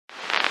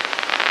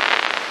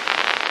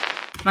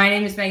My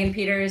name is Megan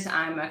Peters.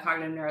 I'm a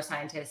cognitive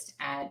neuroscientist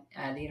at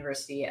the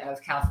University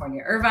of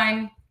California,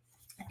 Irvine.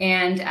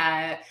 And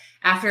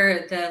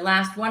after the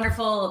last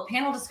wonderful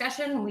panel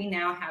discussion, we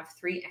now have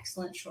 3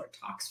 excellent short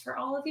talks for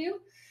all of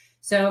you.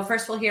 So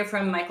first we'll hear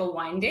from Michael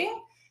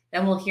Winding,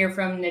 then we'll hear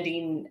from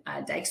Nadine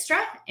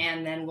Dijkstra,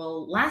 and then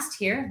we'll last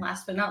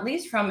but not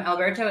least, from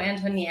Alberto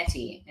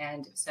Antonietti.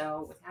 And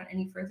so without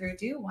any further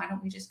ado, why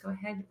don't we just go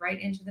ahead right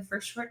into the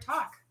first short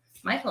talk.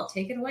 Michael,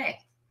 take it away.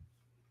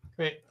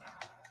 Great.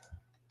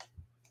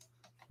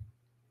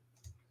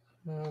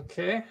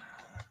 Okay.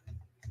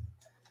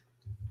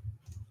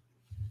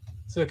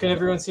 So can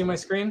everyone see my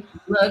screen?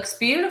 Looks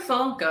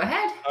beautiful. Go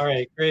ahead. All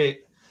right,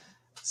 great.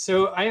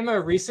 So I am a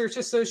research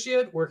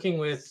associate working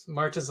with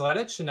Marta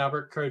Zlatic and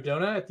Albert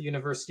Cardona at the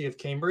University of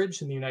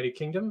Cambridge in the United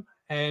Kingdom.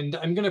 And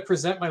I'm going to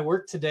present my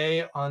work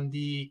today on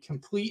the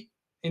complete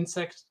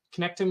insect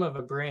connectome of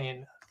a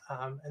brain.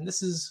 And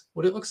this is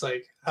what it looks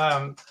like.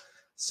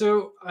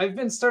 So I've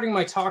been starting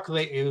my talk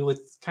lately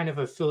with kind of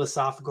a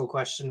philosophical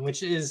question,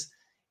 which is,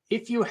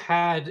 if you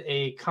had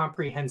a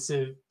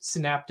comprehensive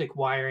synaptic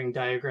wiring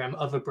diagram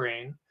of a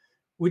brain,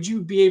 would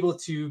you be able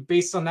to,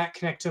 based on that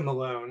connectome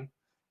alone,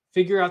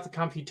 figure out the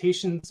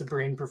computations the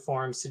brain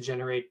performs to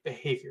generate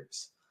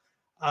behaviors?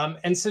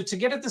 And so to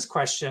get at this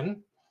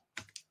question,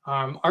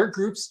 our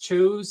groups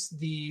chose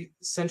the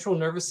central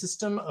nervous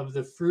system of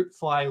the fruit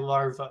fly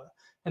larva.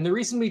 And the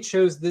reason we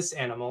chose this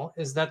animal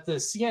is that the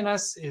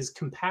CNS is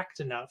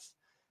compact enough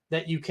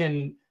that you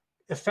can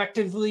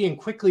effectively and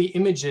quickly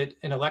image it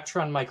in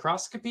electron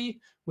microscopy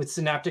with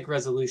synaptic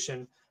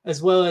resolution,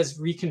 as well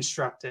as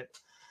reconstruct it.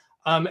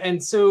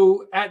 And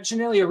so at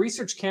Genelia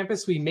Research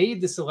Campus, we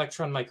made this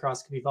electron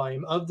microscopy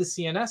volume of the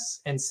CNS.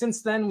 And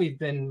since then, we've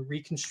been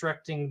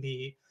reconstructing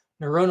the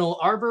neuronal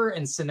arbor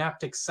and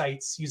synaptic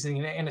sites using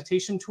an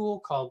annotation tool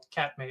called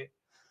CatMate.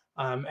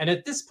 And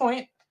at this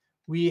point,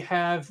 we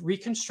have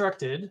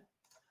reconstructed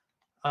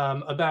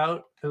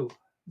about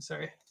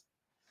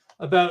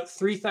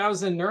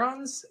 3,000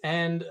 neurons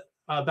and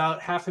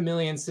about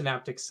 500,000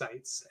 synaptic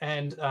sites.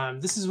 And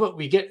this is what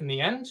we get in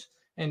the end.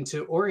 And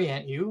to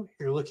orient you,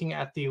 you're looking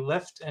at the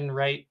left and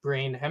right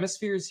brain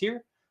hemispheres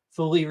here,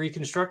 fully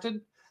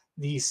reconstructed,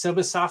 the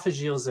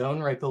subesophageal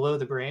zone right below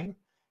the brain,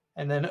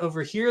 and then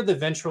over here, the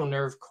ventral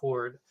nerve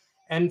cord.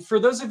 And for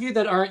those of you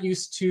that aren't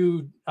used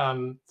to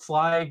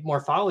fly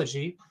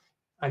morphology,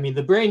 I mean,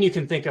 the brain you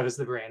can think of as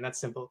the brain, that's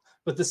simple.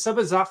 But the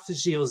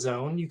subesophageal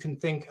zone you can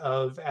think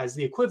of as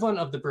the equivalent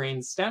of the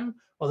brain stem,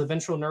 while the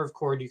ventral nerve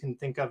cord you can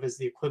think of as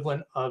the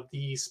equivalent of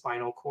the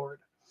spinal cord.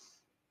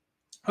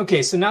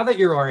 Okay, so now that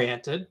you're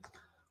oriented,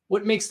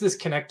 what makes this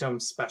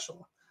connectome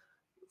special?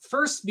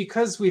 First,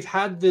 because we've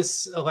had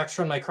this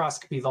electron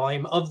microscopy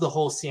volume of the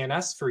whole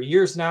CNS for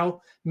years now,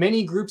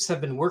 many groups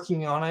have been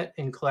working on it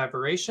in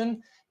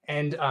collaboration.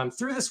 And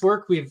through this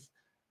work,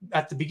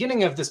 at the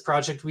beginning of this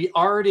project, we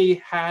already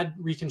had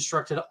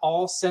reconstructed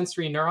all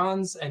sensory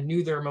neurons and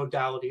knew their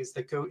modalities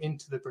that go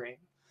into the brain.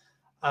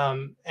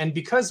 And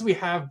because we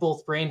have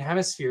both brain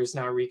hemispheres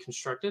now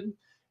reconstructed,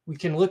 we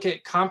can look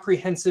at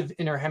comprehensive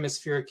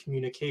interhemispheric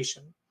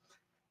communication.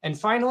 And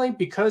finally,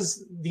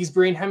 because these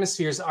brain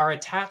hemispheres are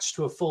attached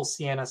to a full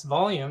CNS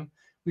volume,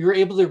 we were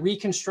able to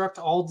reconstruct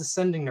all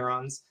descending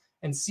neurons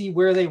and see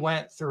where they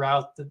went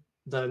throughout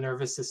the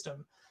nervous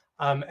system.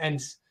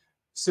 And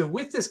so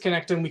with this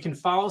connectome, we can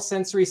follow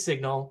sensory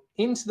signal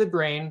into the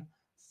brain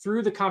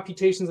through the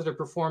computations that are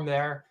performed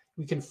there.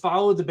 We can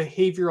follow the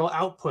behavioral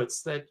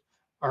outputs that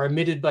are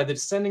emitted by the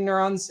descending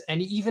neurons, and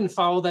even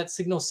follow that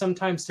signal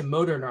sometimes to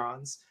motor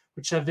neurons,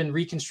 which have been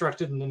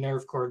reconstructed in the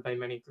nerve cord by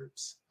many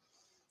groups.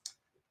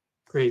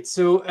 Great.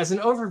 So as an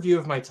overview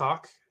of my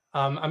talk,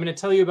 I'm going to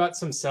tell you about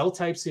some cell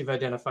types we've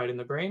identified in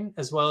the brain,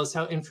 as well as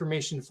how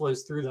information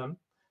flows through them,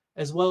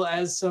 as well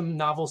as some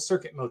novel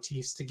circuit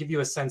motifs to give you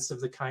a sense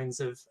of the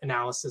kinds of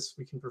analysis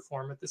we can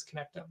perform with this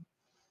connectome.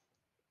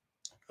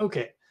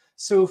 Okay,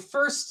 so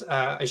first,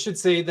 I should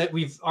say that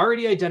we've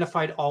already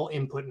identified all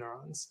input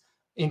neurons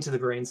into the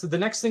brain. So the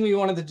next thing we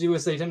wanted to do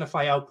is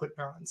identify output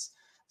neurons.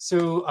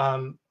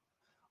 So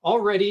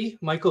already,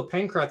 Michael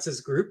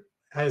Pankratz's group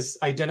has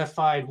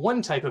identified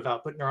one type of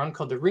output neuron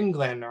called the ring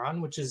gland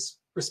neuron, which is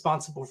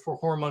responsible for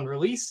hormone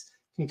release.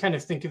 You can kind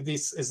of think of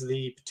this as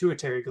the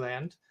pituitary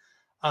gland.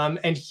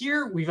 And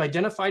here we've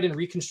identified and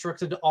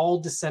reconstructed all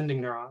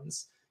descending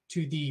neurons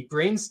to the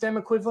brainstem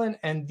equivalent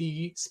and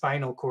the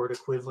spinal cord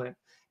equivalent.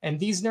 And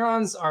these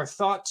neurons are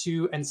thought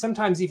to, and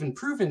sometimes even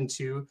proven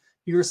to,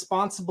 be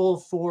responsible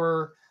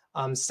for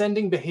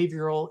sending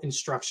behavioral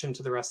instruction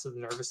to the rest of the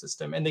nervous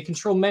system. And they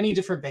control many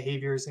different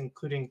behaviors,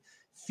 including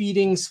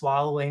feeding,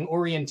 swallowing,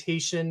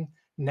 orientation,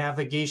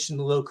 navigation,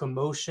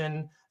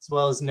 locomotion, as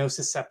well as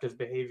nociceptive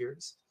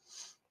behaviors.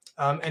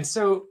 And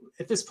so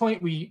at this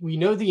point, we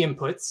know the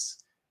inputs,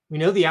 we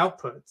know the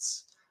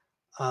outputs,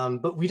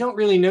 but we don't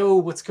really know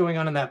what's going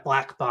on in that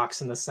black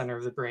box in the center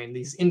of the brain,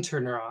 these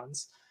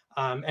interneurons.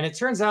 And it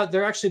turns out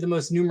they're actually the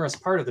most numerous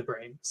part of the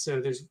brain.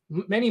 So there's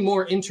many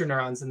more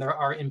interneurons than there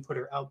are input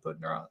or output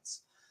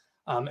neurons.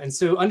 And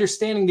so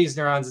understanding these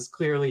neurons is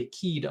clearly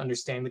key to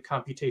understanding the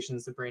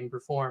computations the brain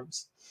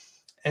performs.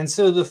 And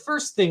so the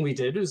first thing we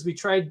did was we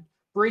tried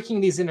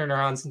breaking these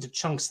interneurons into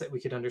chunks that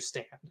we could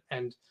understand.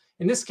 And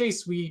in this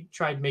case, we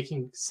tried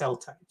making cell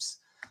types.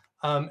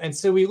 And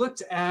so we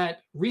looked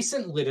at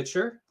recent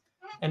literature,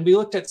 and we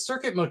looked at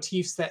circuit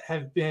motifs that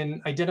have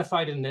been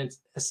identified and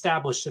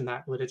established in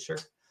that literature.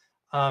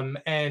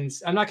 And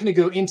I'm not going to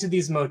go into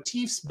these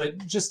motifs, but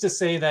just to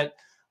say that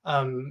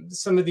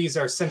some of these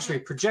are sensory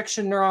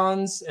projection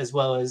neurons, as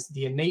well as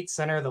the innate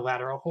center, the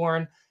lateral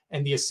horn,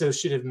 and the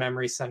associative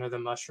memory center, the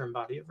mushroom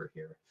body over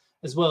here,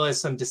 as well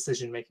as some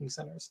decision-making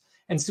centers.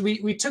 And so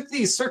we took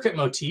these circuit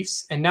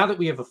motifs, and now that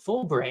we have a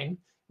full brain,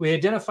 we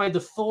identified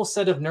the full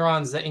set of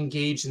neurons that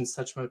engage in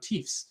such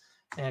motifs.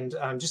 And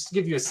just to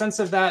give you a sense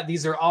of that,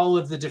 these are all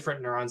of the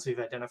different neurons we've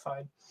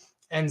identified.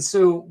 And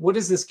so what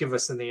does this give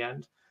us in the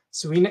end?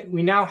 So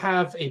we now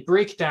have a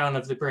breakdown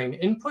of the brain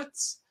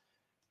inputs.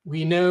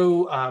 We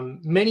know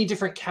many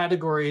different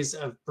categories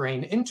of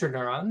brain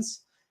interneurons,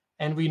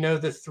 and we know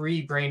the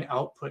 3 brain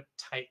output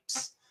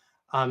types.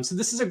 So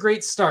this is a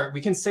great start.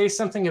 We can say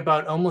something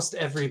about almost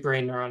every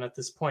brain neuron at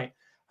this point.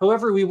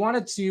 However, we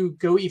wanted to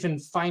go even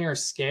finer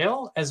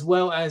scale, as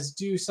well as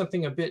do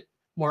something a bit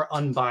more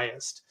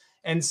unbiased.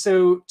 And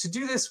so to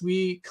do this,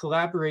 we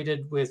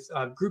collaborated with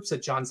groups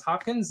at Johns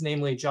Hopkins,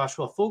 namely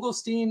Joshua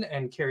Fogelstein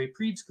and Carrie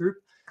Preeb's group.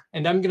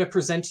 And I'm going to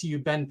present to you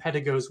Ben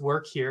Pedigo's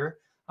work here.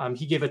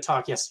 He gave a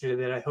talk yesterday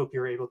that I hope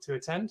you're able to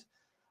attend.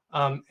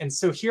 And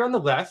so here on the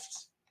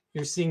left,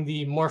 you're seeing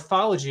the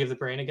morphology of the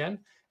brain again.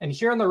 And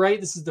here on the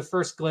right, this is the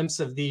first glimpse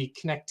of the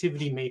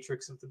connectivity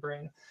matrix of the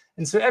brain.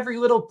 And so every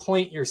little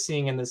point you're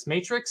seeing in this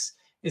matrix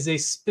is a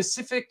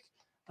specific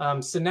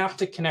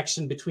synaptic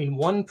connection between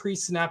one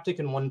presynaptic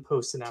and one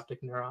postsynaptic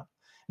neuron.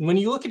 And when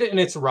you look at it in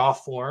its raw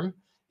form,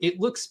 it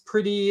looks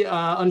pretty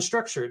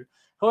unstructured.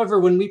 However,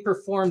 when we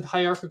performed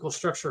hierarchical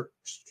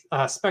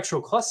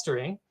spectral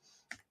clustering,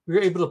 we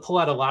were able to pull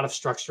out a lot of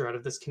structure out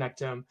of this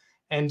connectome.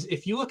 And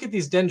if you look at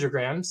these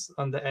dendrograms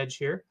on the edge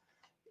here,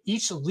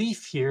 each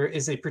leaf here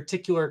is a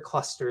particular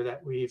cluster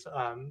that we've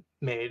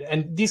made.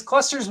 And these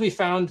clusters we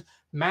found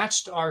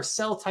matched our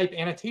cell type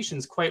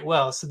annotations quite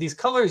well. So these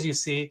colors you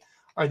see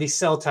are the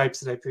cell types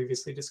that I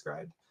previously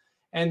described.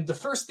 And the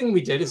first thing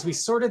we did is we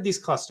sorted these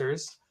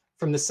clusters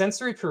from the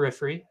sensory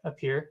periphery up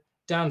here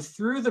down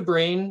through the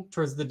brain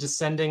towards the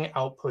descending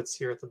outputs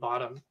here at the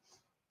bottom.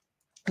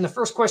 And the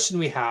first question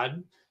we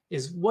had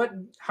is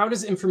how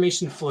does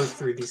information flow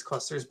through these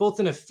clusters,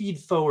 both in a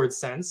feed-forward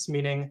sense,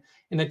 meaning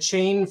in a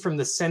chain from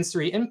the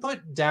sensory input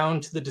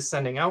down to the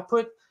descending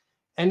output,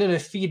 and in a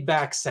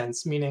feedback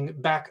sense, meaning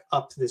back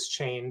up this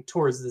chain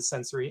towards the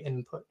sensory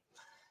input.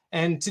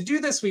 And to do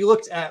this, we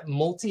looked at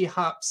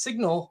multi-hop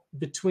signal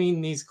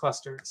between these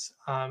clusters.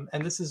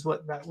 And this is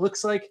what that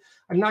looks like.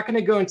 I'm not going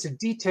to go into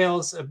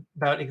details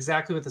about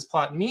exactly what this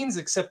plot means,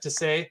 except to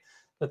say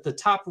that the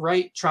top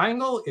right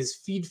triangle is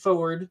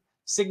feed-forward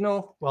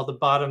signal, while the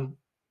bottom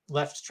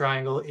left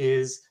triangle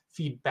is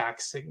feedback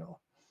signal.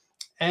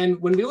 And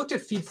when we looked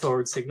at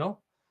feed-forward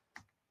signal,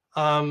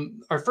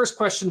 our first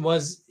question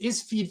was,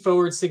 is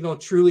feed-forward signal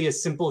truly a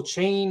simple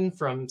chain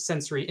from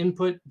sensory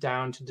input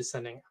down to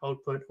descending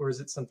output, or is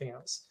it something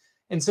else?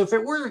 And so if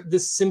it were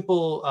this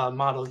simple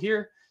model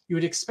here, you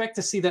would expect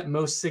to see that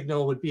most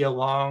signal would be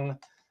along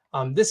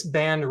this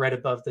band right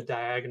above the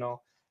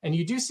diagonal. And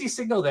you do see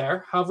signal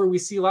there. However, we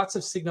see lots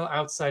of signal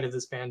outside of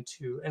this band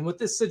too. And what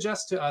this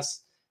suggests to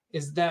us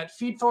is that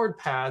feed-forward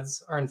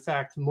paths are in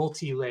fact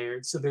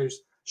multi-layered. So there's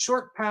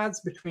short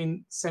paths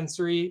between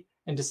sensory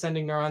and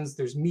descending neurons.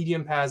 There's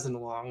medium paths and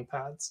long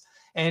paths.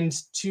 And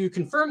to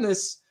confirm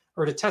this,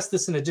 or to test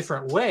this in a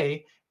different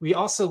way, we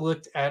also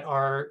looked at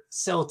our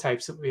cell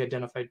types that we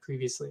identified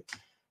previously.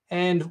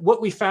 And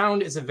what we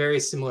found is a very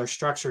similar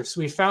structure.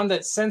 So we found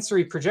that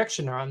sensory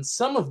projection neurons,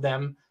 some of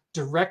them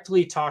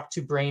directly talk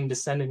to brain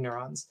descending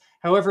neurons.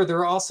 However, there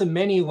are also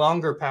many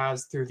longer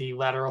paths through the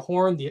lateral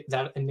horn,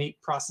 that innate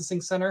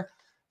processing center,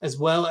 as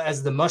well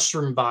as the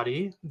mushroom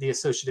body, the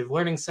associative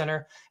learning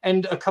center,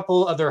 and a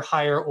couple other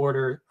higher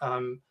order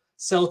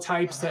cell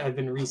types that have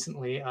been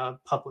recently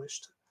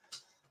published.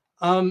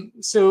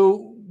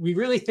 So we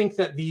really think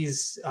that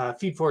these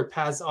feed-forward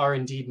paths are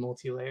indeed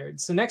multi-layered.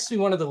 So next we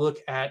wanted to look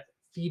at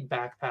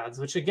feedback paths,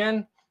 which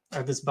again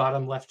are this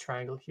bottom left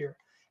triangle here.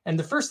 And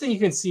the first thing you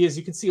can see is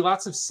you can see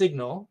lots of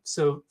signal.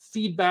 So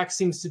feedback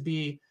seems to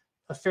be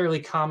a fairly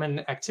common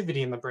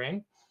activity in the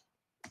brain.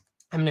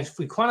 I mean, if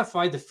we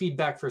quantify the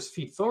feedback versus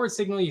feed-forward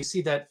signal, you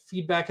see that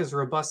feedback is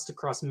robust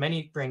across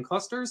many brain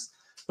clusters,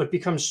 but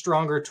becomes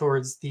stronger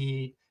towards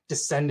the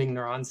descending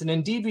neurons. And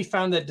indeed, we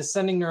found that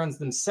descending neurons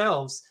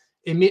themselves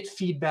emit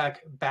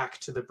feedback back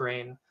to the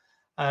brain.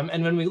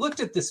 And when we looked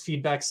at this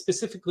feedback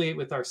specifically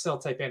with our cell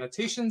type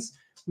annotations,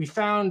 we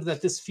found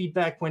that this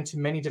feedback went to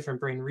many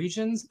different brain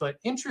regions, but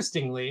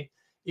interestingly,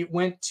 it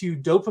went to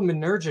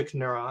dopaminergic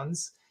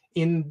neurons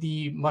in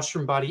the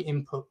mushroom body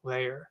input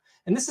layer.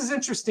 And this is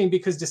interesting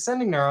because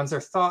descending neurons are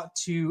thought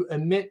to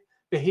emit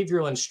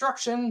behavioral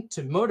instruction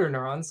to motor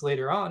neurons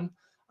later on,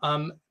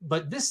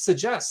 But this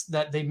suggests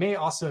that they may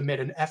also emit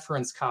an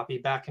efference copy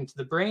back into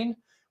the brain,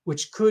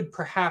 which could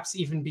perhaps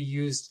even be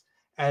used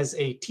as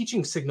a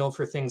teaching signal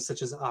for things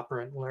such as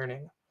operant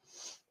learning.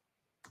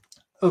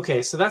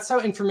 Okay, so that's how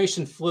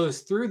information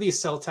flows through these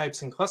cell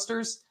types and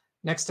clusters.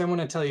 Next, I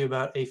want to tell you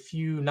about a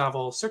few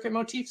novel circuit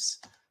motifs,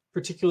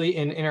 particularly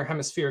in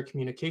interhemispheric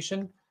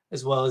communication,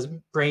 as well as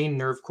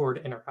brain-nerve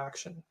cord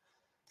interaction.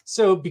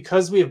 So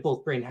because we have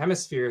both brain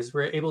hemispheres,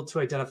 we're able to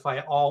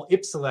identify all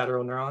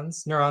ipsilateral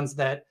neurons, neurons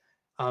that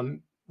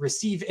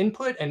receive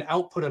input and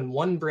output on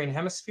one brain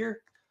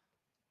hemisphere,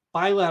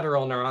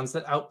 bilateral neurons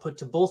that output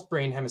to both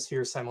brain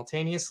hemispheres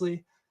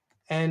simultaneously,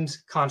 and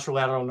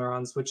contralateral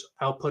neurons, which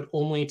output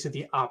only to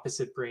the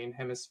opposite brain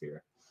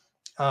hemisphere.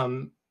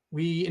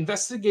 We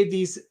investigated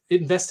these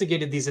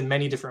in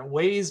many different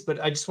ways, but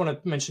I just want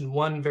to mention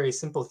one very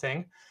simple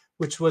thing,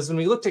 which was when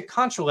we looked at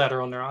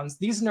contralateral neurons,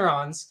 these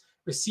neurons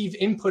receive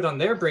input on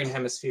their brain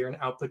hemisphere and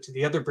output to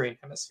the other brain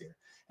hemisphere.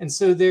 And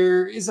so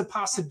there is a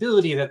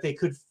possibility that they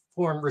could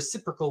form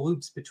reciprocal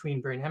loops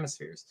between brain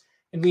hemispheres.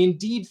 And we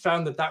indeed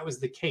found that that was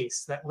the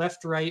case, that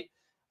left-right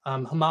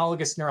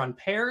homologous neuron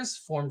pairs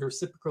formed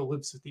reciprocal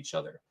loops with each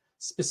other,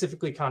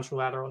 specifically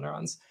contralateral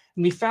neurons.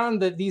 And we found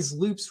that these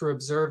loops were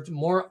observed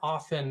more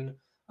often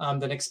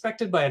than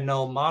expected by a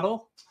null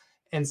model.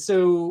 And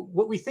so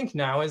what we think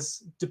now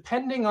is,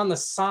 depending on the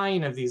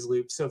sign of these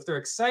loops, so if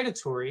they're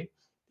excitatory,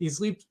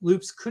 these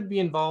loops could be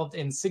involved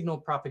in signal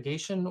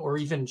propagation or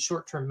even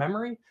short-term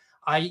memory,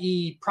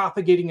 i.e.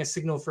 propagating a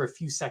signal for a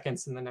few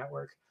seconds in the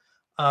network.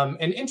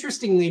 And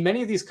interestingly,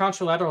 many of these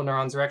contralateral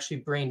neurons are actually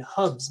brain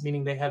hubs,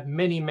 meaning they have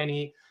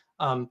many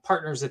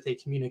partners that they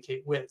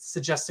communicate with,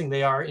 suggesting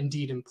they are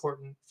indeed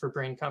important for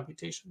brain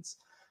computations.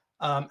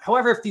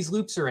 However, if these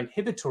loops are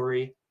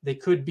inhibitory, they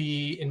could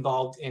be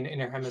involved in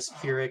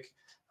interhemispheric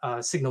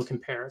signal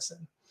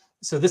comparison.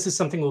 So this is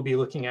something we'll be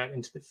looking at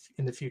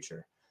in the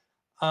future.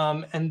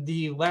 And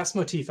the last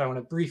motif I want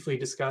to briefly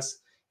discuss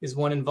is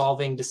one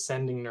involving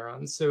descending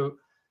neurons. So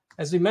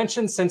as we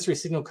mentioned, sensory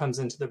signal comes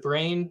into the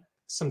brain,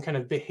 some kind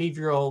of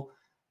behavioral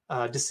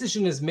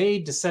decision is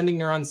made, descending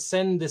neurons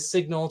send this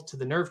signal to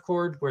the nerve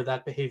cord where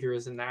that behavior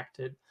is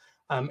enacted.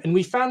 And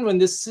we found when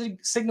this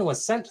signal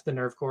is sent to the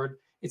nerve cord,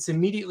 it's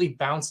immediately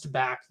bounced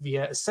back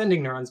via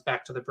ascending neurons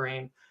back to the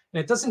brain.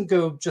 And it doesn't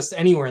go just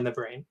anywhere in the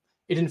brain.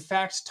 It in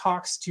fact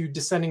talks to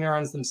descending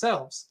neurons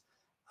themselves.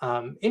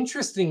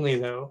 Interestingly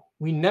though,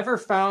 we never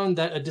found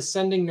that a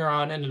descending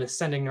neuron and an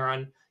ascending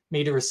neuron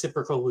made a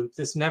reciprocal loop.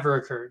 This never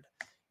occurred.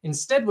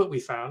 Instead, what we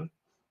found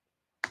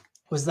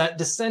was that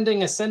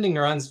descending ascending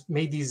neurons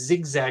made these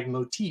zigzag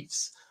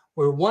motifs,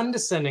 where one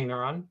descending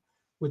neuron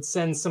would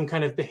send some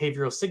kind of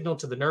behavioral signal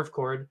to the nerve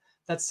cord.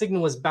 That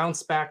signal was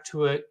bounced back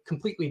to a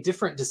completely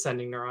different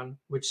descending neuron,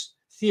 which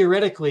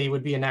theoretically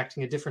would be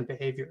enacting a different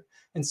behavior.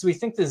 And so we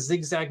think the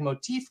zigzag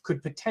motif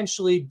could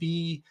potentially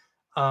be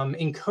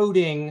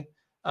encoding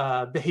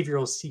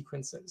behavioral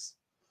sequences.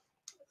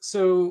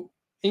 So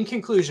in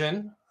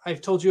conclusion,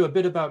 I've told you a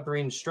bit about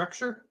brain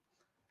structure,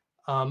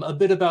 a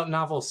bit about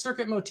novel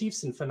circuit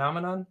motifs and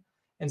phenomenon.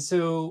 And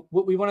so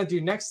what we want to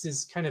do next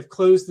is kind of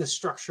close the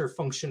structure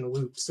function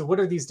loop. So what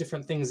are these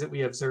different things that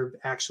we observed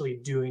actually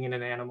doing in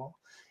an animal?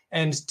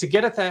 And to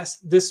get at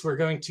this, we're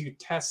going to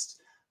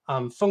test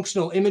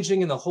functional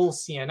imaging in the whole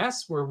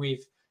CNS, where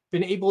we've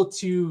been able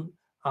to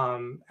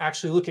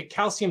actually look at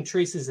calcium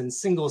traces in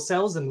single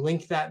cells and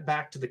link that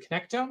back to the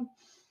connectome.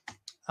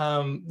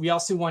 We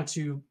also want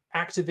to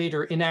activate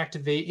or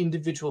inactivate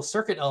individual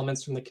circuit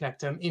elements from the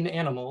connectome in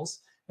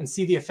animals and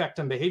see the effect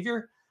on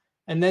behavior,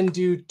 and then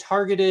do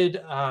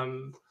targeted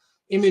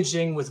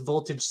imaging with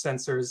voltage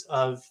sensors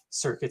of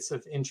circuits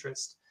of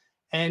interest.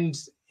 And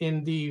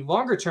in the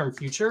longer term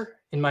future,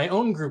 in my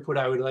own group, what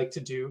I would like to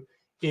do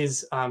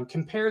is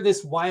compare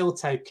this wild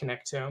type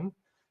connectome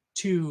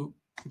to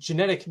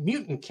genetic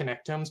mutant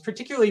connectomes,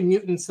 particularly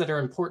mutants that are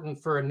important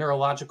for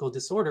neurological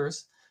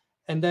disorders.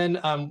 And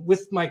then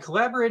with my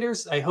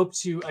collaborators, I hope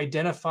to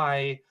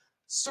identify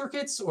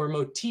circuits or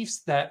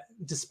motifs that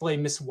display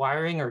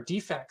miswiring or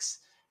defects,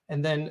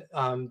 and then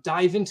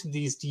dive into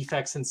these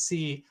defects and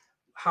see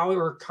how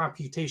are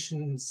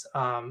computations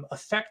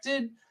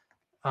affected,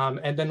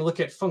 and then look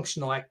at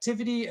functional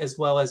activity as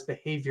well as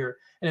behavior.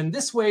 And in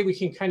this way, we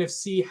can kind of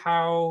see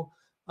how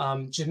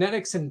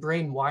genetics and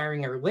brain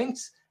wiring are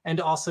linked, and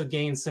also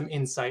gain some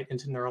insight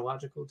into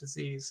neurological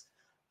disease.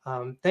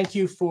 Thank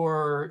you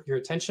for your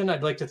attention.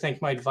 I'd like to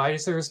thank my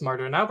advisors,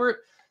 Marta and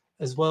Albert,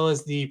 as well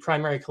as the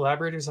primary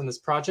collaborators on this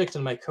project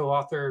and my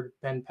co-author,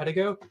 Ben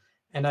Pedigo.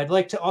 And I'd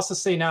like to also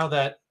say now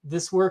that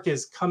this work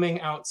is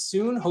coming out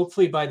soon,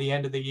 hopefully by the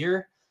end of the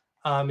year.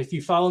 If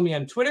you follow me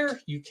on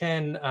Twitter, you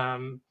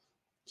can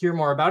hear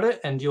more about it,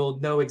 and you'll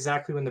know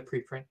exactly when the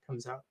preprint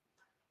comes out.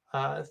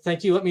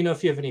 Thank you. Let me know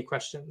if you have any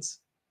questions.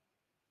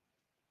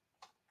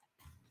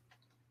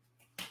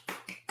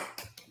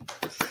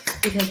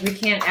 Because we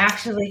can't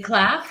actually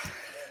clap,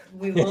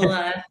 we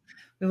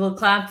will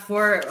clap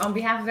on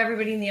behalf of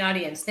everybody in the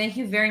audience. Thank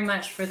you very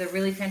much for the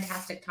really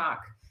fantastic talk.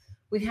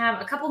 We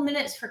have a couple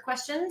minutes for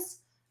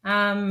questions.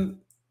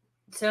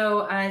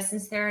 So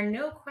since there are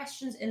no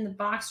questions in the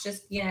box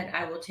just yet,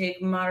 I will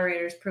take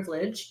moderator's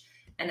privilege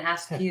and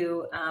ask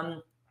you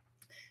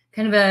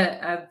kind of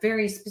a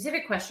very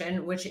specific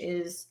question, which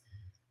is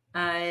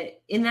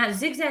in that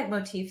zigzag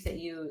motif that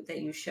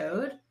you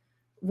showed,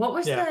 what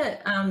was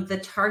the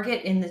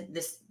target in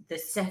the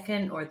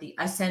second or the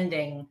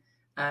ascending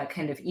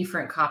kind of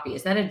efferent copy?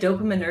 Is that a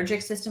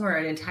dopaminergic system or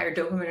an entire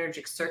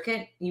dopaminergic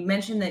circuit? You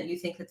mentioned that you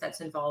think that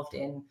that's involved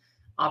in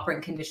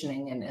operant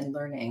conditioning and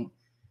learning.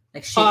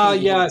 Like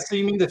yeah, so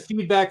you mean the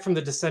feedback from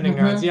the descending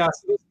neurons? Yeah,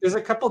 so there's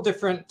a couple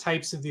different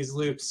types of these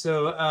loops.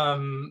 So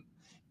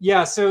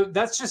yeah, so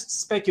that's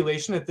just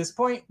speculation at this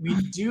point. We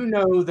do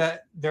know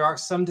that there are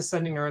some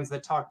descending neurons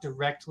that talk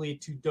directly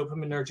to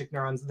dopaminergic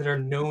neurons that are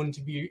known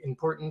to be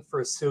important for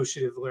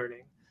associative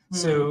learning.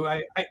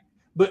 So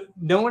but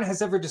no one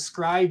has ever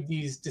described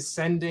these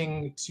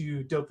descending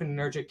to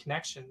dopaminergic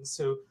connections.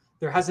 So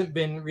there hasn't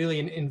been really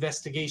an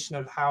investigation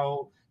of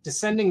how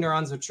descending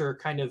neurons, which are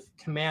kind of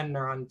command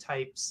neuron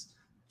types,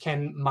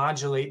 can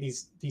modulate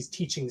these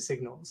teaching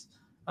signals.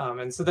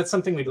 And so that's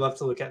something we'd love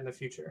to look at in the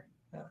future.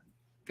 Yeah.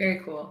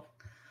 Very cool.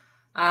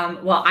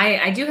 Well,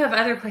 I do have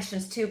other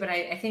questions too, but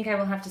I think I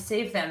will have to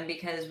save them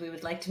because we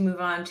would like to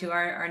move on to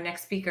our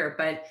next speaker.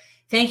 But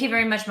thank you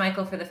very much,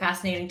 Michael, for the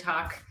fascinating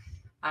talk.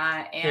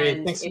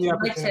 And thanks for the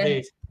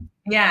opportunity.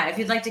 If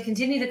you'd like to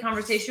continue the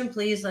conversation,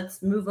 please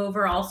let's move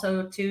over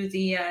also to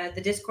the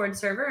Discord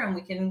server and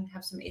we can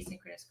have some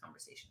asynchronous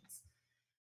conversations.